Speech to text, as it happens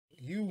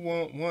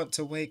won't want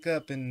to wake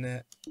up in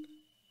that.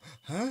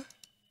 Huh?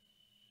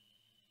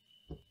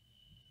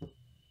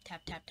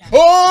 Tap, tap, tap.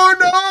 Oh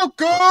no,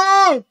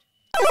 God!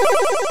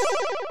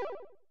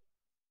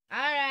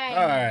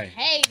 Alright.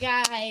 Hey,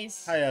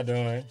 guys. How y'all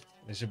doing?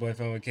 It's your boy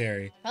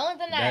FunWithKerry.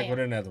 Back with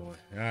another one.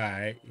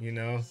 Alright, you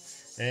know.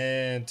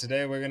 And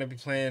today we're going to be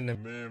playing the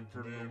Man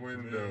from the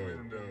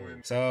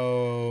Window.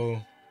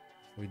 So,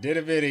 we did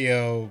a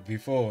video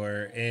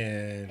before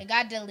and it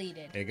got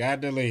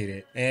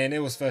deleted. And it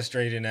was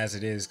frustrating as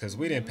it is because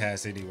we didn't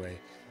pass anyway.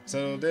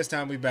 So this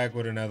time we back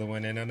with another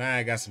one, and then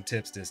I got some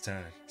tips this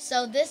time.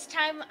 So this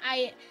time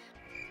I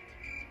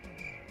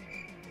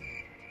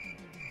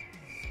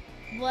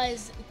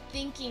was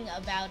thinking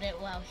about it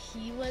while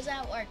he was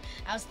at work.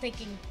 I was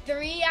thinking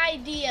 3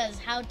 ideas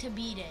how to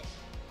beat it,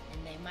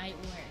 and they might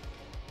work.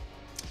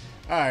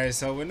 Alright,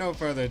 so with no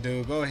further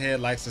ado, go ahead,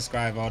 like,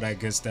 subscribe, all that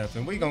good stuff,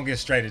 and we're going to get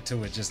straight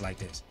into it just like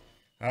this.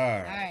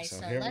 Alright, so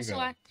here we go.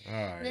 Watch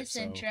this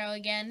intro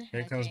again.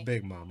 Here comes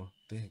Big Mama.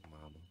 Big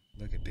Mama.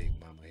 Look at Big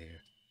Mama here.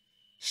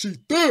 She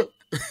thick!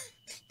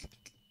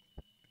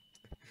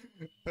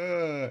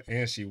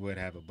 And she would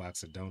have a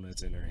box of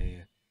donuts in her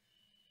hand.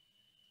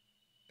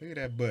 Look at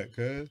that butt,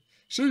 cuz.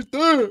 She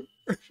thick!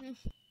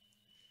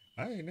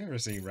 I ain't never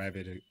seen a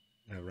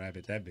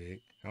rabbit that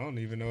big. I don't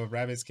even know if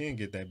rabbits can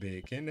get that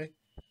big, can they?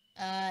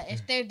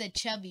 If they're the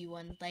chubby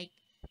ones, like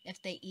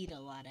if they eat a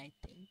lot, I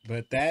think.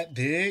 But that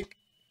big?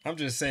 I'm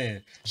just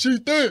saying. She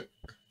thick!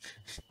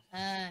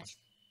 And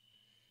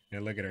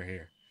look at her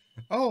hair.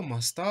 Oh, my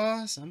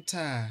stars, I'm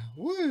tired.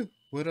 Woo!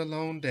 What a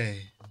long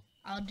day.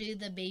 I'll do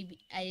the baby.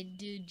 I'll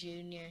do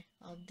Junior.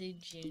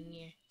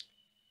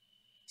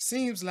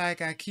 Seems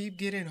like I keep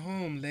getting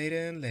home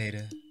later and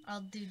later.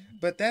 I'll do.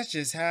 But that's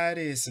just how it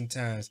is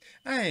sometimes.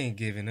 I ain't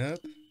giving up.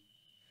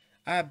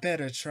 I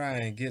better try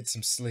and get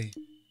some sleep.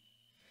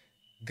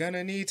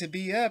 Gonna need to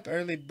be up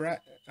early,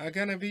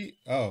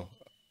 oh,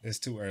 it's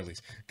too early.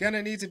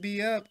 Gonna need to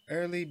be up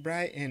early,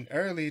 bright and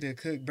early to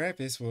cook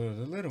breakfast for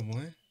the little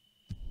one.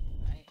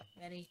 Alright,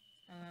 ready?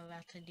 I'm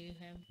about to do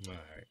him.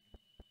 Alright.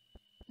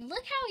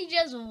 Look how he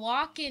just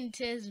walked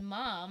into his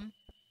mom.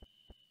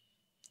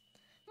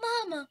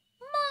 Mama!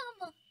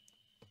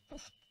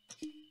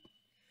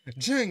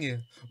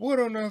 Junior, what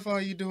on earth are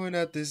you doing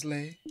up this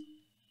late?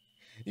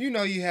 You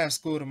know you have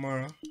school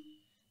tomorrow.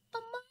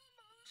 But Mama,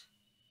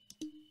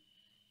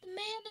 the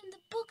man in the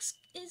books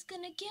is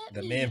gonna get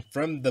me. The man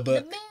from the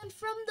book? The man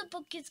from the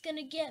book is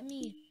gonna get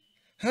me.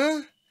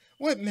 Huh?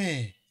 What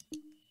man?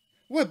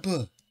 What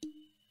book?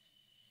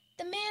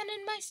 The man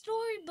in my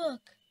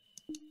storybook.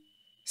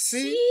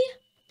 See?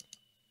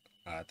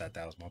 Oh, I thought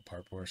that was my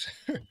part portion.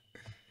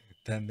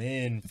 The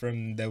man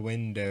from the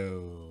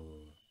window.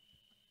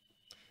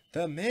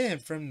 The man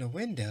from the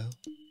window?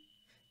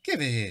 Give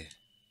it here.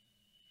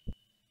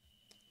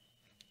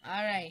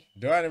 Alright.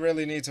 Do I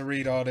really need to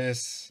read all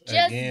this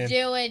again?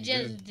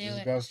 Just do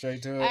it. Go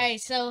straight to it? Alright,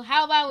 so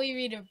how about we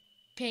read a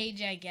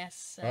page, I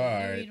guess. So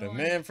alright, the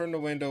man from the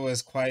window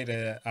is quite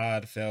an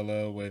odd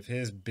fellow with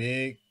his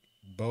big,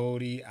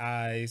 beady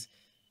eyes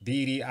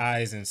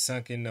and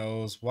sunken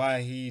nose.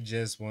 Why, he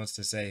just wants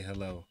to say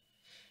hello.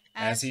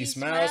 As he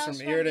smiles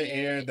from ear to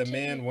ear, the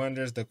man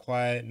wanders the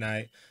quiet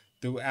night.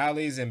 Through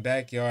alleys and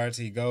backyards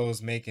he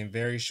goes, making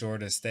very sure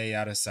to stay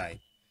out of sight.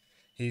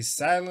 He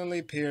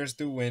silently peers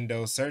through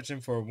windows,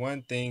 searching for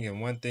one thing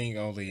and one thing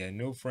only. A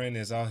new friend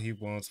is all he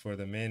wants, for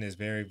the man is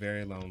very,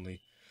 very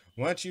lonely.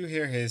 Once you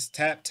hear his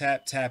tap,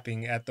 tap,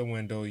 tapping at the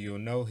window, you'll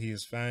know he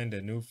has found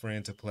a new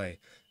friend to play.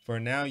 For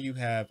now you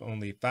have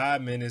only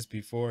 5 minutes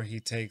before he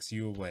takes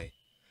you away.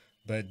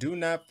 But do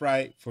not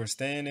fright, for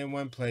staying in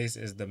one place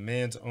is the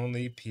man's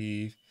only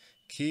peeve.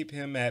 Keep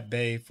him at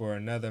bay for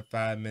another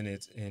 5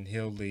 minutes and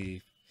he'll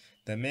leave.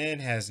 The man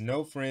has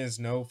no friends,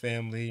 no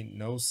family,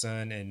 no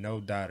son, and no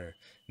daughter.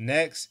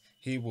 Next,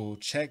 he will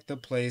check the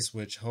place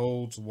which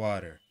holds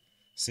water.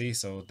 See,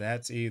 so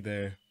that's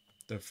either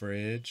the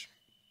fridge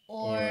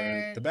or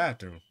the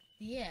bathroom.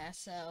 Yeah,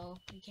 so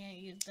we can't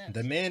use that.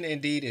 The man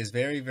indeed is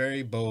very,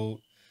 very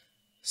bold.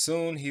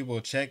 Soon he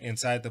will check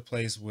inside the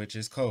place which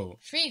is cold.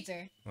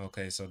 Freezer.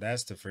 Okay, so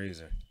that's the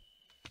freezer.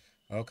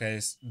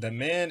 Okay, the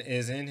man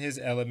is in his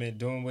element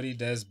doing what he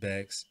does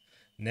best.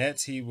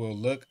 Next, he will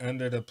look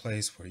under the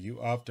place where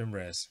you often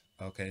rest.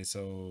 Okay,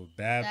 so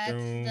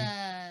bathroom.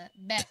 That's the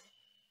bed.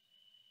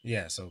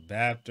 Yeah, so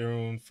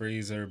bathroom,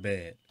 freezer,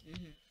 bed.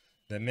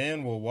 The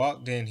man will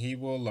walk, then he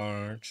will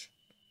lurch.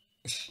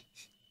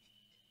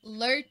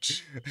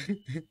 Lurch.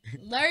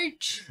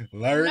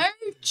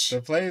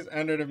 The place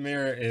under the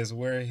mirror is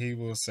where he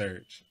will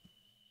search.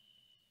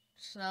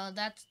 So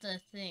that's the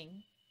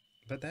thing.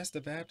 But that's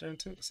the bathroom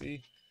too,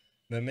 see?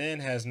 The man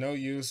has no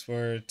use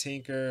for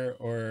tinker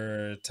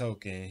or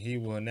token. He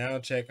will now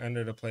check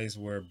under the place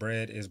where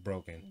bread is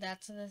broken.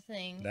 That's the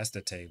thing. That's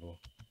the table.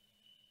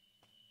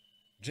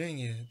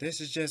 Junior, this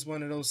is just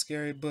one of those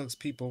scary books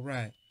people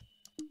write.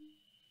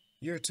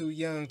 You're too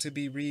young to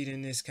be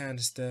reading this kind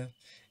of stuff.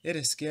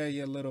 It'll scare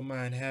your little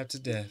mind half to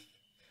death.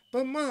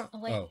 But Mom...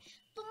 But Mama,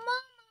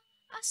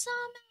 I saw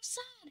him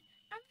outside.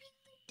 I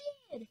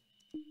really did.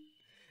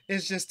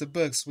 It's just a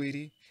book,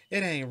 sweetie.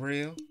 It ain't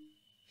real.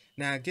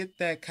 Now get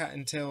that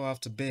cottontail off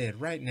the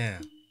bed right now.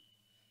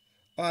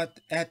 Or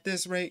at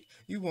this rate,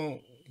 you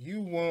won't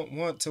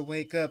want to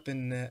wake up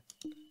in that.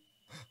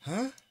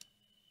 Huh?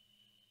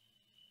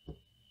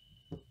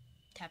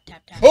 Tap,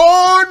 tap, tap.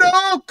 Oh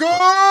no,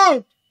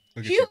 God!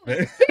 Look at You your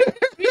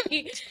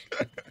face.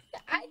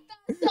 I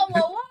thought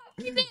someone walked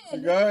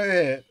in. Go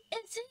ahead.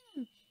 It's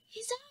him.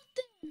 He's out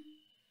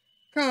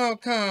there.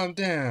 Calm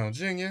down,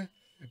 Junior.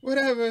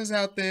 Whatever is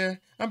out there,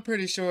 I'm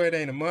pretty sure it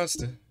ain't a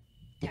monster.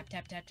 Tap,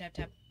 tap, tap, tap,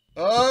 tap.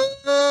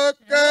 Oh,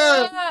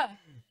 God! Ah!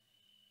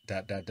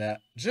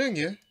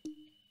 Junior,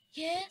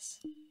 Yes?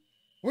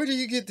 where did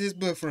you get this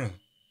book from?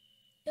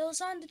 It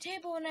was on the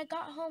table when I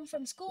got home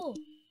from school.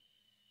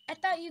 I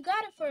thought you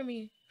got it for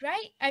me,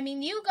 right? I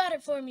mean, you got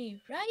it for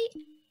me, right?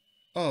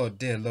 Oh,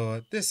 dear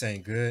Lord, this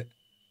ain't good.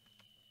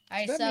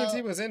 Alright, That so means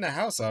he was in the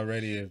house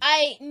already.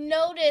 I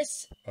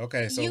noticed.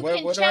 Okay, so You what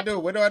can do I check- do?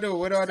 What do I do?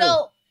 What do I do?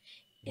 So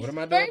What am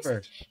I doing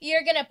first?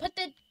 You're gonna put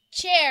the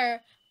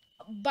chair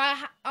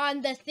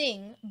on the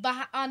thing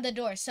on the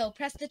door. So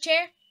press the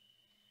chair.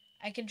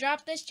 I can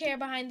drop this chair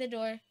behind the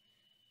door.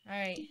 All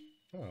right.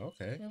 Oh,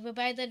 okay. Move it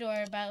by the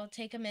door. That'll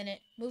take a minute.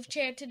 Move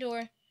chair to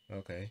door.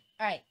 Okay.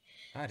 All right.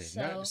 I did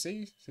not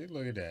see.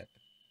 Look at that.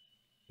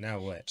 Now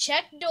what?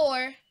 Check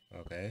door.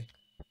 Okay.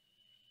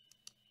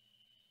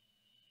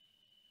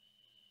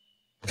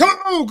 Come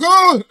on,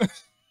 go!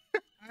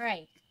 All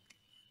right.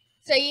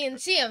 So you can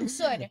see him,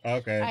 sort of.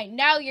 Okay. All right.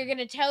 Now you're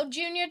gonna tell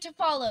Junior to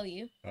follow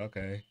you.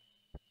 Okay.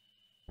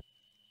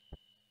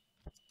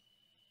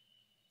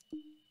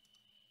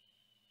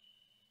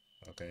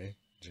 Okay.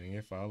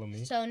 Junior, follow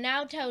me. So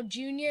now tell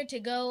Junior to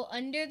go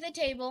under the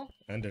table.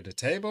 Under the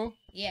table?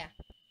 Yeah.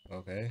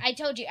 Okay. I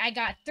told you I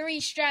got 3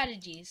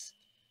 strategies.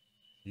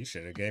 You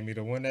should have gave me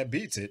the one that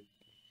beats it.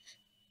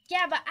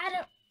 Yeah, but I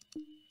don't.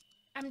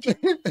 I'm just.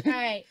 All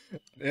right.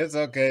 It's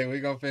okay.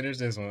 We're going to finish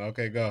this one.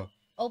 Okay, go.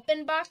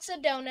 Open box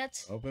of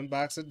donuts. Open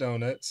box of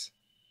donuts.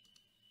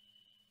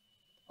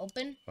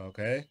 Open.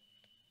 Okay.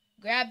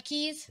 Grab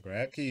keys.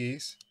 Grab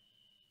keys.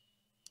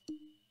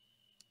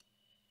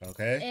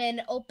 Okay.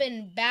 And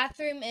open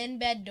bathroom and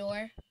bed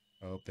door.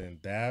 Open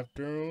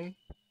bathroom.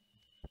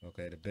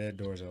 Okay, the bed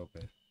door's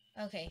open.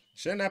 Okay.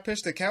 Shouldn't I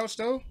push the couch,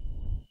 though?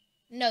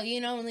 No, you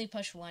can only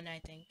push one, I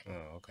think.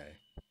 Oh, okay.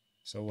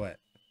 So what?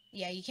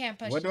 Yeah, you can't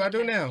push. What do I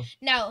do now?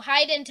 Now,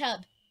 hide in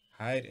tub.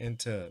 Hide in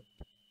tub.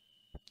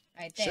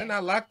 Right there. Shouldn't I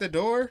lock the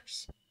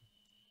doors?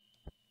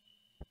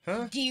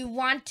 Huh? Do you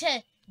want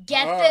to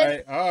get All this?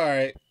 right, all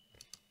right.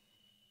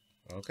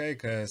 Okay,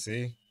 cuz,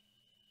 see?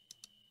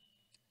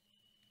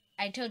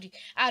 I told you.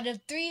 Out of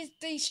three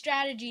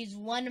strategies,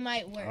 one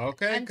might work.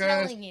 Okay, I'm cuz.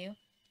 telling you.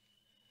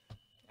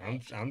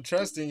 I'm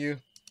trusting you.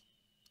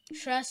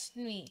 Trust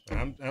me.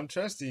 I'm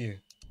trusting you.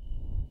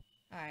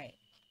 All right.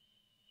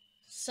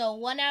 So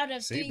 1 out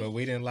of 3. See, but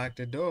we didn't lock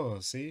the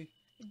door, see?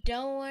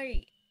 Don't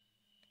worry.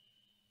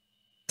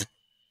 The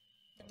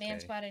man Okay.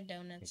 spotted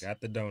donuts.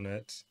 Got the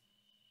donuts.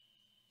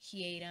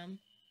 He ate them.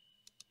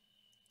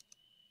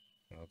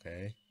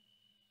 Okay.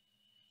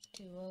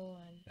 201.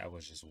 That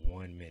was just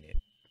 1 minute.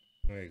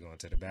 Where you going,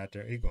 to the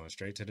bathroom? He going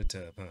straight to the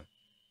tub, huh?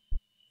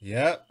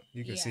 Yep.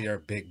 You can see her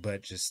big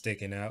butt just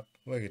sticking out.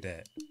 Look at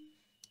that.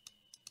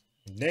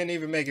 Didn't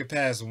even make it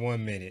past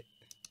 1 minute.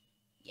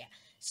 Yeah.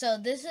 So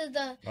this is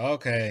the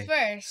Okay.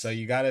 first. So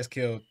you got us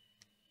killed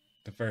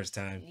the first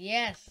time.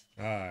 Yes.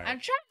 All right.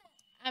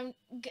 All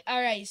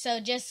right. So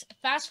just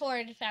fast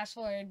forward.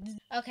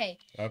 Okay.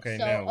 Okay,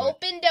 So now what?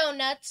 open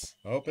donuts.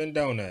 Open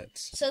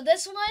donuts. So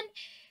this one,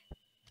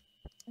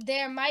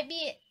 there might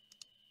be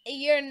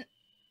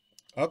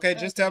Okay,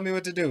 just tell me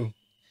what to do.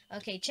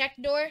 Okay. Check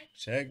door.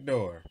 Check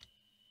door.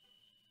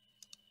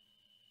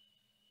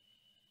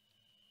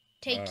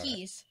 Take All right.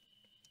 keys.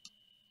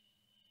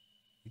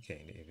 You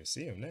can't even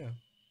see him now.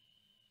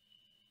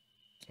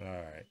 All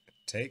right.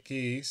 Take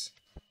keys.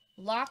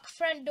 Lock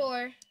front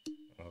door.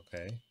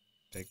 Okay.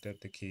 Picked up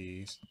the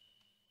keys.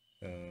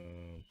 How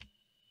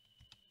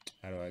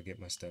do I get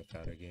my stuff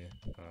out again?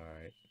 All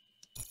right.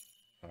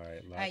 All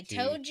right. Lock I key.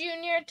 told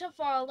Junior to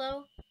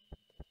follow.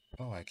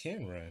 Oh, I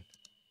can run.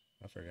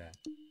 I forgot.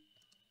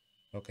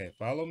 Okay.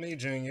 Follow me,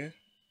 Junior.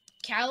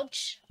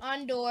 Couch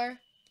on door.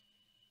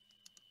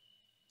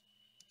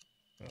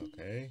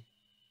 Okay.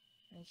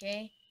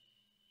 Okay.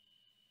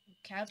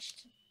 Couch.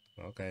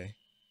 Okay.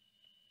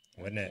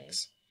 What Okay.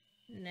 next?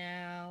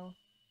 Now.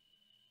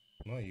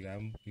 Well, you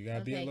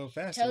gotta be a Okay. little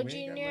faster. Tell We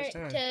ain't got Junior much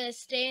time. to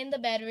stay in the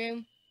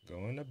bedroom.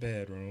 Go in the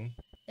bedroom.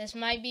 This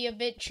might be a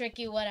bit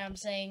tricky what I'm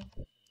saying.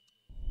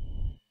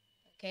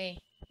 Okay.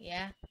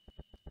 Yeah.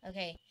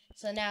 Okay.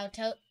 So now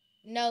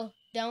no,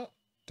 don't.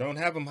 Don't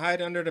have him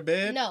hide under the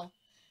bed? No.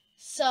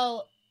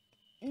 So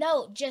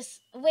no,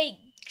 just wait.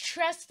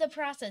 Trust the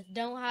process.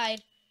 Don't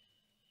hide.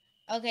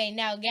 Okay,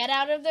 now get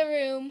out of the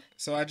room.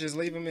 So I just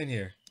leave him in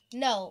here.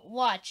 No,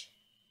 watch.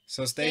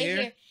 So stay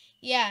here?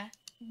 Yeah.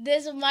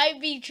 This might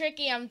be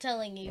tricky, I'm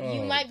telling you.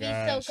 You Oh, might be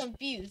so gosh.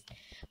 confused.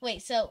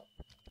 Wait, so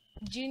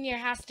Junior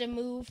has to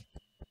move.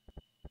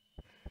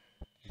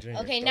 Junior,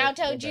 Okay, go now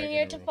tell back in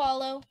Junior the to room.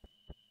 follow.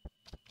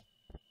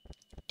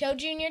 Tell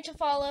Junior to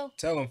follow.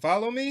 Tell him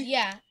follow me?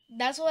 Yeah,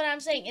 that's what I'm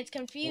saying. It's We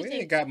confusing.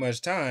 ain't got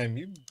much time.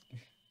 You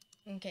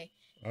Okay.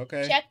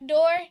 okay? Check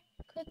door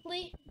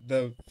quickly.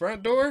 The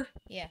front door?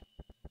 Yeah.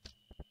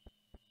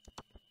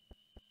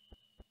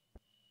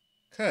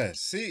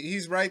 Cuz, see,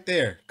 he's right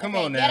there. Come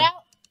Okay, on get now.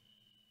 out.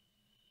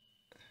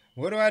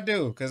 What do I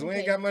do? Cuz we ain't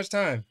Okay. got much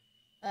time.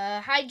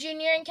 Hide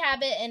Junior in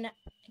cabinet and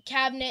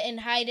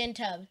hide in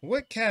tub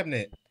What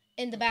cabinet?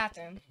 in the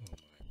bathroom. Oh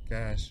my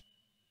gosh.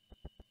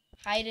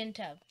 Hide in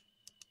tub.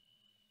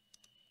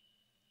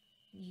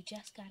 You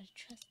just gotta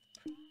trust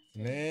the process.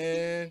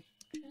 Man,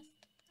 Trust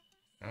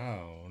the I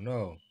don't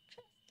know.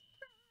 process.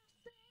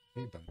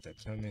 He about to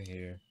come in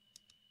here.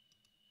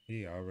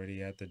 He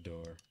already at the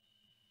door.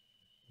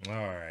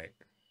 Alright.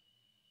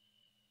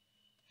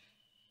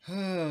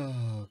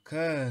 Oh,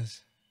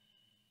 cuz.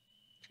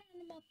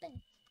 Trying my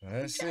best.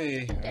 Let's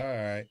see.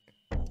 Alright.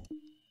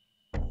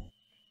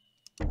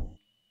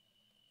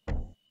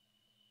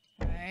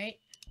 Alright.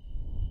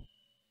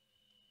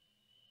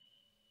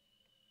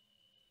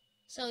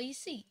 So you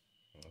see.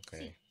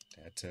 Okay.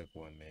 That took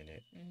 1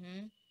 minute.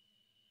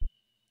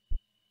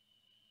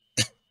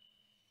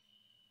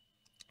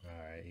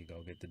 Alright, he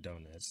go get the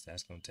donuts.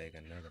 That's gonna take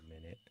another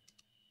minute.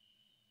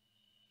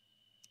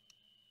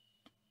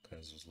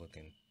 Cuz was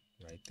looking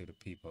right through the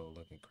peephole,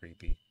 looking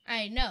creepy.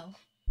 I know.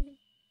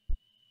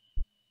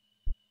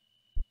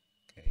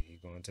 Okay, he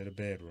going to the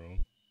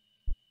bedroom.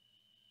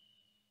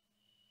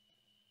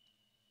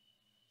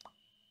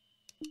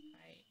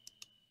 Alright.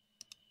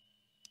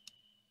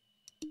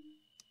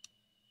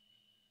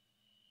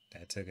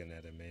 That took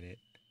another minute.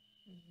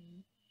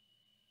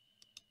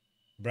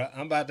 Bruh,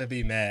 I'm about to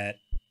be mad.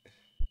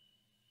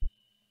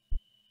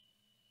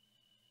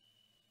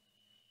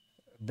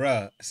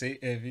 Bruh, see,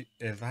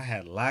 if I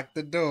had locked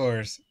the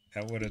doors,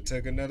 that would have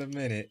took another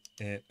minute.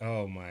 And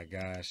oh my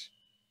gosh.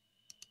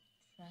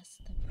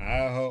 Trust the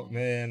I hope, process.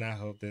 man, I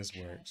hope this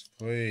works.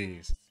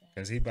 Please.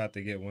 Because he about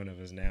to get one of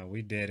us now.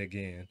 We dead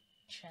again.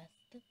 Trust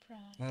the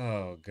process.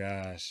 Oh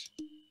gosh.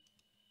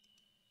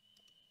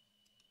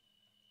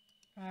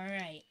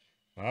 Alright.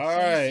 All So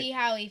right. you see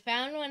how he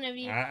found one of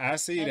you? I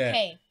see that.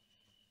 Okay.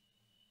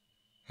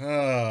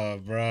 Oh,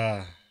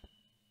 bruh.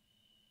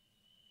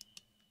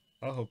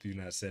 I hope you're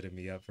not setting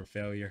me up for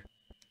failure.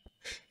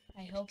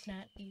 I hope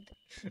not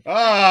either.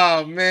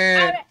 Oh,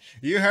 man. Alright.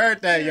 You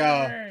heard that,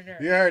 y'all.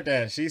 You heard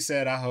that. She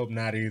said, I hope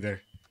not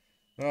either.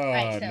 Oh,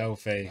 Right, so- no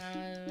faith.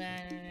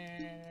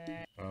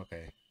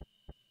 Okay.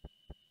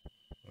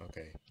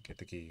 Okay. Get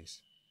the keys.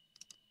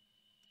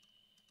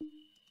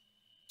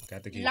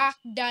 Got the keys. Lock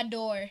the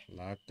door.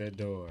 Lock the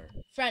door.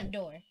 Front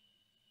door.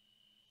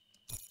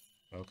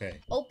 Okay.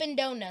 Open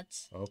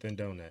donuts. Open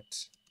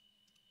donuts.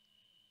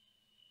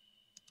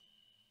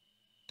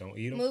 Don't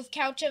eat them. Move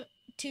couch up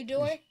to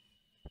door.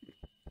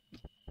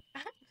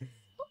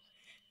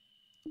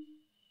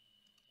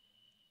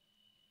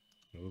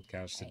 Move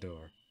couch to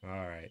door.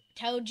 All right.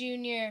 Tell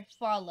Junior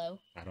follow.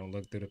 I don't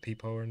look through the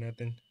peephole or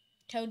nothing.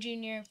 Tell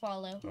Junior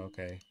follow.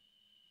 Okay.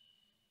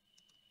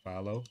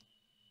 Follow.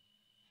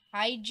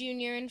 Hide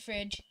Junior in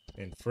fridge.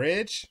 In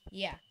fridge?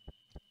 Yeah.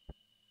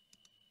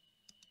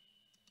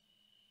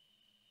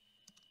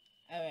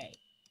 Alright.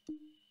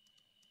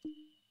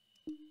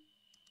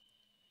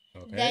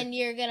 Okay. Then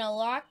you're gonna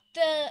lock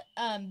the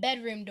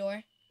bedroom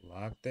door.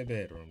 Lock the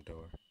bedroom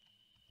door.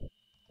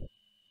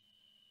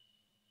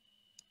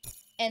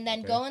 And then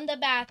Okay. go in the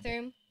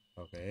bathroom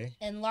Okay.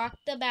 and lock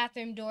the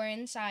bathroom door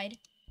inside.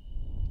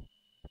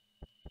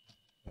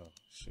 Oh,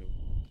 shoot.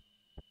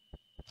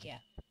 Yeah.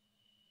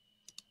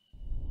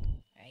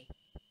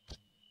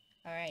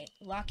 Alright.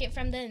 Lock it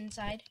from the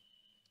inside.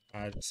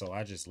 So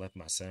I just left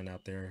my son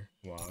out there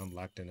while I'm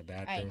locked in the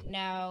bathroom. Alright,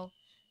 now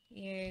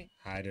you're...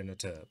 Hide in the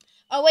tub.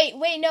 Oh, wait,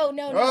 no.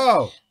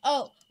 Oh!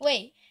 Oh,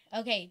 wait.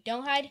 Okay,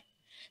 don't hide.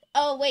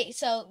 Oh, wait,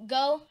 so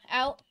go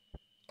out.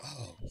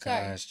 Oh,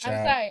 Sorry. gosh,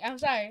 child. I'm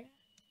sorry.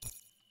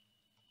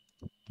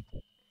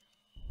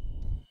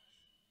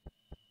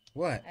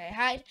 What? Alright,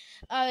 hide.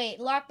 Oh, wait,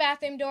 lock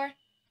bathroom door.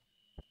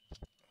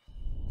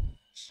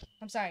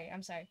 I'm sorry.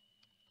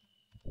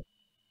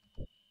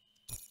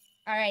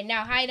 Alright,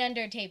 now hide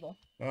under table.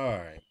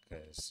 Alright,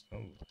 because...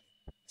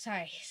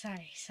 Sorry,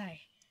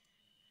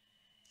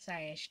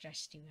 I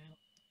stressed you out.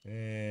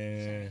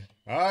 Yeah.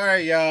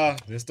 Alright, y'all.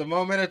 This the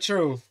moment of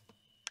truth.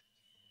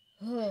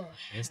 Ooh,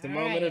 It's the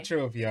moment of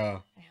truth,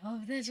 y'all. I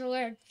hope this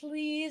works.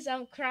 Please,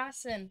 I'm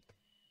crossing.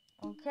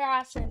 Rip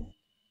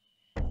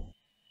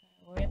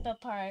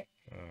apart.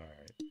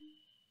 Alright.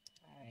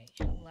 Alright,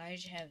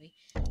 large, heavy.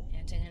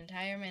 That's an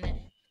entire minute.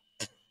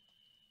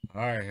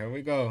 Alright, here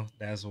we go.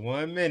 That's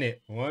 1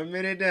 minute. 1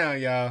 minute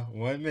down, y'all.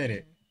 1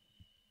 minute.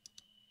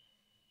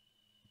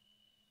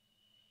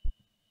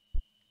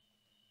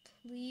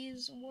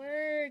 Please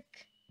work.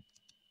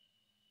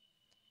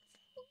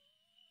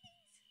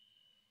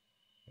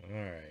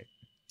 Alright.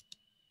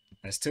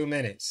 That's 2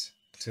 minutes.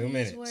 Two Please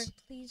minutes. work,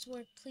 please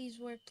work, please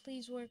work,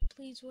 please work,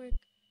 please work,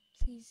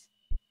 please.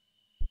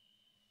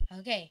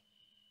 Okay.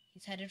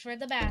 He's headed for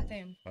the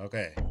bathroom.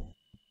 Okay.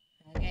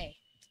 Okay.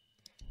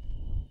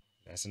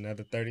 That's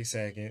another 30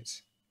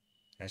 seconds.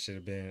 That should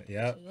have been,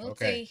 yep, 2:03.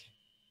 okay.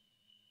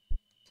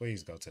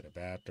 Please go to the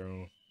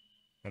bathroom.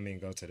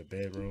 Go to the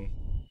bedroom.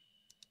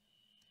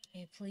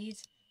 Okay,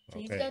 please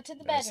Okay, go to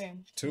the that's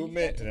bedroom. 2 Please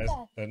minutes. go to the That's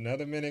bath-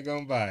 another minute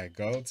gone by.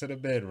 Go to the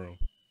bedroom.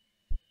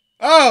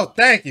 Oh,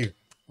 thank you.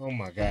 Oh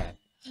my God.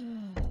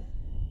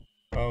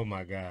 Oh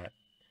my God.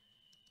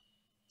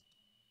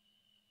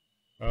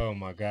 Oh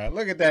my God.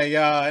 Look at that,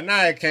 y'all.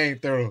 Anaya came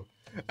through.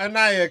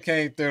 Anaya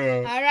came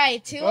through. All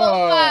right, 2:05.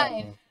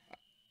 Oh,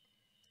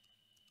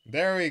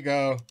 there we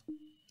go. It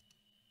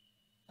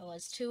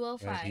was But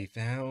 2:05. he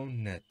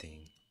found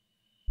nothing.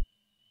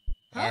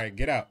 Huh? All right,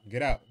 get out.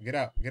 Get out. Get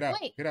out. Get out.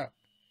 Wait. Get out.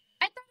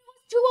 I thought it was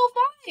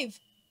 2:05.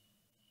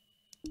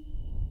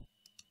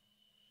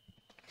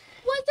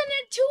 Wasn't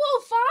it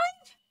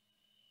 2:05?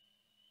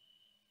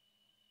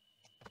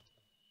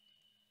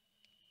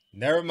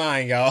 Never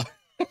mind, y'all.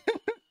 It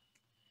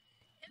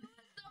was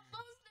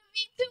supposed to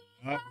be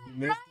 2:05. You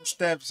missed a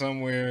step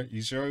somewhere.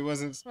 You sure he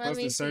wasn't Let supposed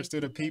me to search see.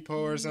 through the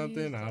peephole or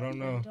something? I don't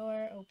know.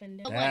 Open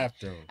door.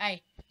 Bathroom. All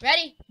right,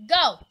 ready?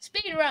 Go.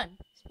 Speed run.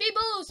 Speed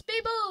boost.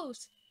 Speed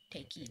boost.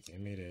 Take keys. Give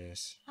me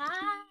this.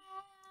 Ah.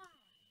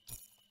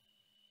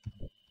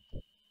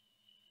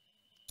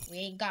 We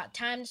ain't got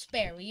time to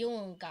spare. We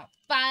only got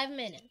 5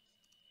 minutes.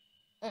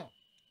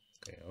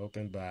 Okay,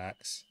 open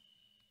box.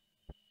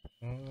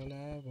 All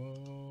I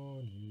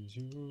want is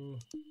you.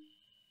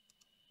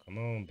 Come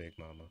on, Big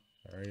Mama.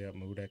 Hurry up,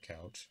 move that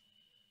couch.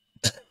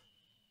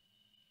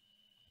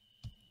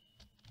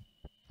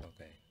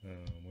 Okay,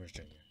 where's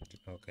Junior?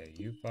 Okay,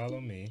 you follow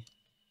me.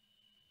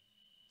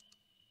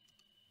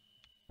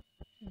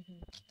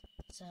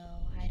 So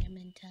hide him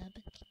in tub.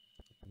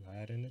 You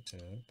hide in the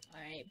tub.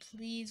 All right,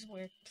 please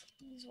work.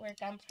 Please work.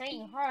 I'm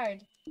praying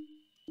hard.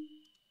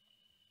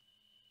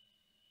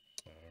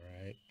 All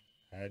right,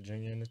 hide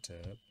Junior in the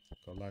tub.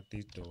 Go lock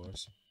these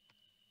doors.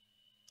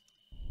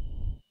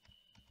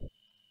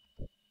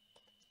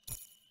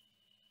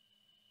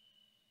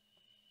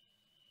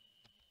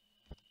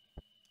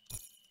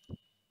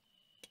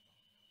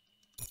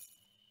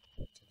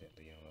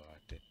 Accidentally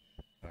unlocked it.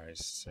 All right,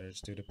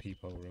 search through the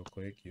peephole real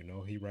quick. You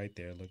know he right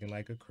there looking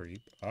like a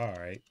creep. All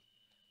right.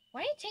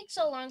 Why it take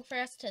so long for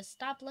us to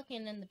stop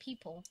looking in the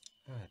peephole?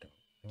 I don't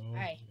know. All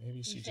right,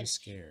 Maybe she's just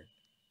scared.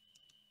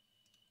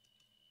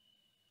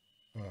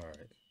 All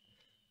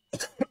right.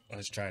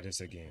 Let's try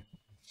this again.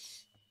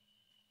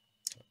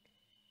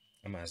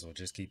 I might as well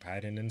just keep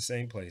hiding in the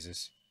same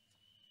places.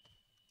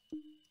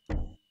 Okay.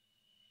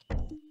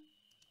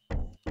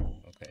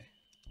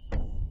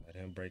 Let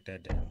him break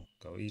that down.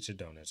 Go eat your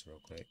donuts real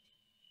quick.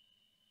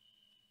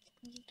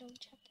 Please don't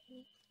check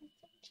any. Please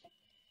don't check.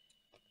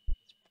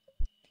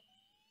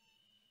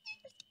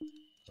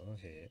 Go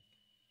ahead.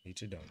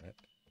 Eat your donut.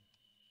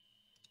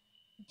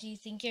 Do you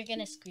think you're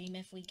gonna scream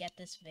if we get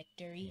this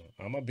victory?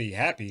 I'm gonna be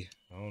happy.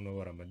 I don't know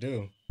what I'm gonna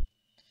do.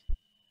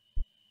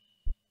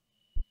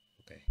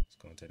 Okay, let's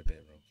go into the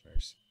bedroom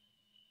first.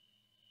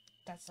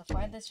 That's the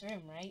farthest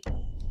room, right?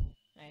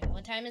 Alright,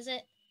 what time is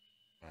it?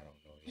 I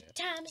don't know yet.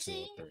 Time to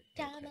sing. 2:03.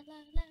 Time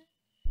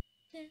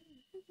Okay.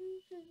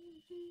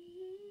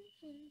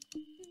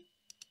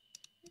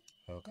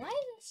 Okay. Why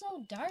is it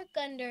so dark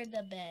under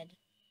the bed?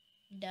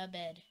 The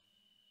bed.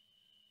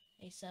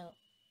 Okay, so.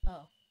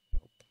 Oh.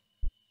 Nope.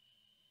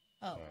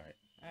 Oh. Alright.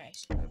 Alright.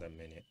 Just another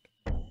minute.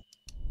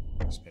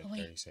 Spend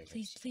 30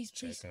 seconds. Please.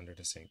 Check under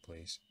the sink,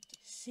 please.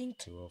 Sink.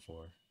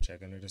 204.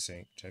 Check under the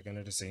sink. Check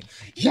under the sink.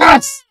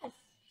 Yes!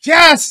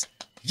 Yes!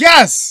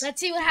 Yes!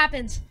 Let's see what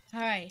happens.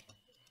 Alright.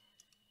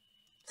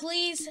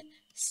 Please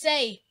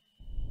say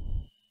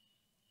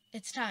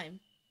it's time.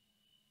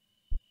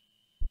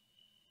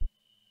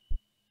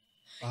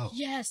 Oh.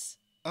 Yes.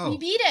 Oh. We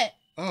beat it.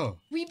 Oh.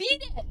 We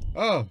beat it.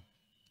 Oh.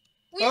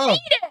 We Oh.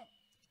 beat it.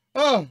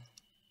 Oh.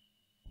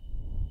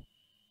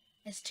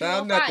 It's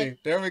Found 2:05. nothing.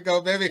 There we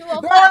go, baby.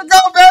 2:05. There we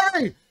go,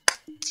 baby!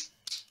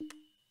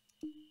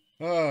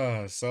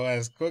 Oh, so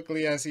as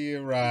quickly as he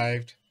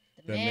arrived,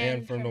 the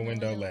man from the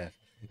window left.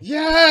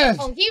 Yes!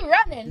 Oh, he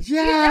running.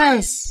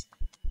 Yes!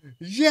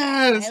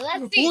 Yes! All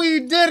right, let's see. We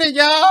did it,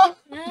 y'all!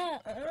 He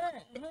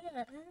running.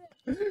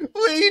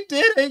 We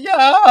did it, y'all!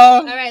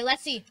 All right,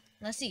 let's see.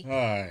 Let's see. All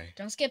right.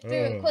 Don't skip through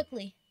it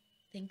quickly.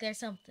 Think there's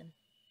something.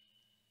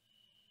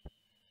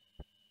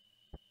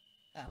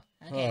 Oh,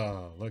 okay.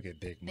 Oh, look at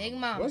Big Mama. Big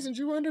Mama. Wasn't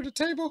you under the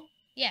table?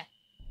 Yeah.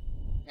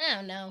 I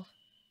don't know.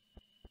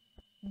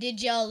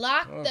 Did you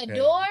lock the Okay.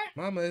 door?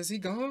 Mama, is he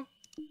gone?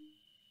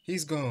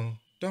 He's gone.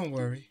 Don't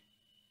worry.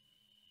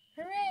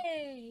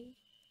 Hooray!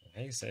 I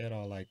ain't say it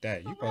all like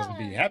that. You supposed to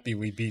be happy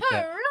we beat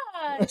that.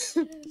 Hooray!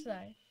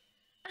 Sorry.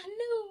 I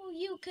knew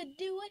you could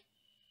do it.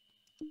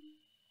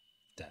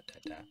 Da.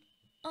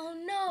 Oh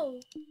no.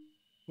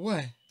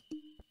 What?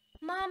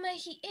 Mama,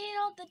 he ate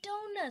all the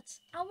donuts.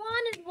 I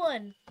wanted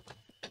one.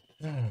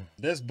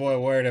 This boy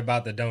worried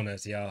about the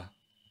donuts, y'all.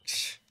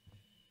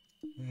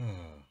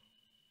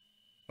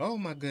 Oh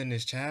my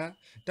goodness, child.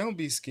 Don't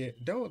be scared.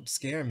 Don't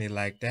scare me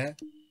like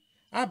that.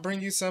 I'll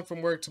bring you some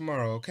from work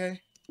tomorrow,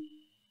 okay?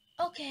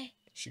 Okay.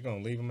 She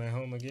gonna leave him at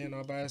home again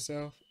all by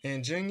herself?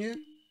 And Junior?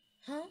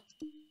 Huh?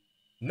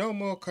 No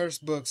more curse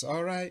books,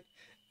 all right?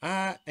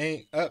 I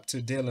ain't up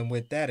to dealing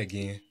with that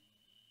again.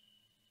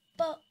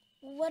 But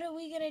what are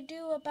we gonna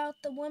do about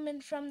the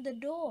woman from the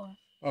door?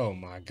 Oh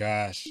my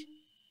gosh.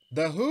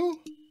 The who?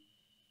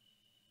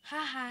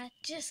 Haha,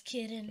 just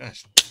kidding.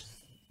 Gosh.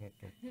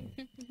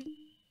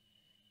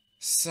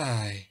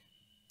 Sigh.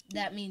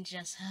 That means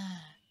just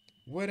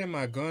What am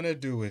I gonna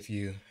do with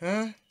you,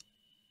 huh?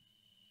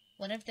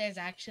 What if there's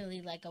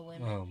actually like a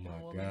woman, Oh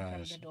my woman from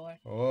gosh. the door?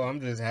 Oh,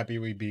 I'm just happy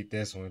we beat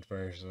this one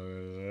first.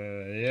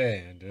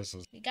 Yeah, this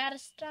was. We got a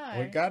star.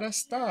 We got a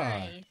star.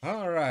 Nice.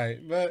 All right,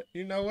 but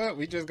you know what?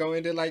 We just gonna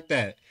end it like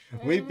that.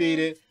 We beat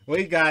it.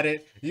 We got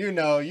it. You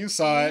know, you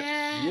saw it.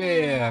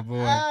 Yeah,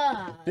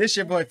 boy. This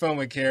your boy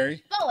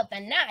FunWithKerry.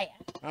 FunWithTheFam.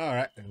 All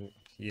right.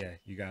 Yeah,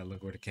 you gotta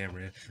look where the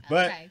camera is.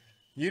 But Okay.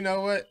 you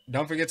know what?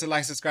 Don't forget to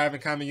like, subscribe,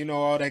 and comment. You know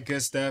all that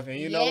good stuff. And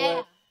you know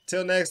what?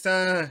 Till next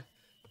time.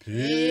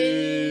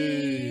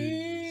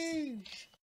 Peace.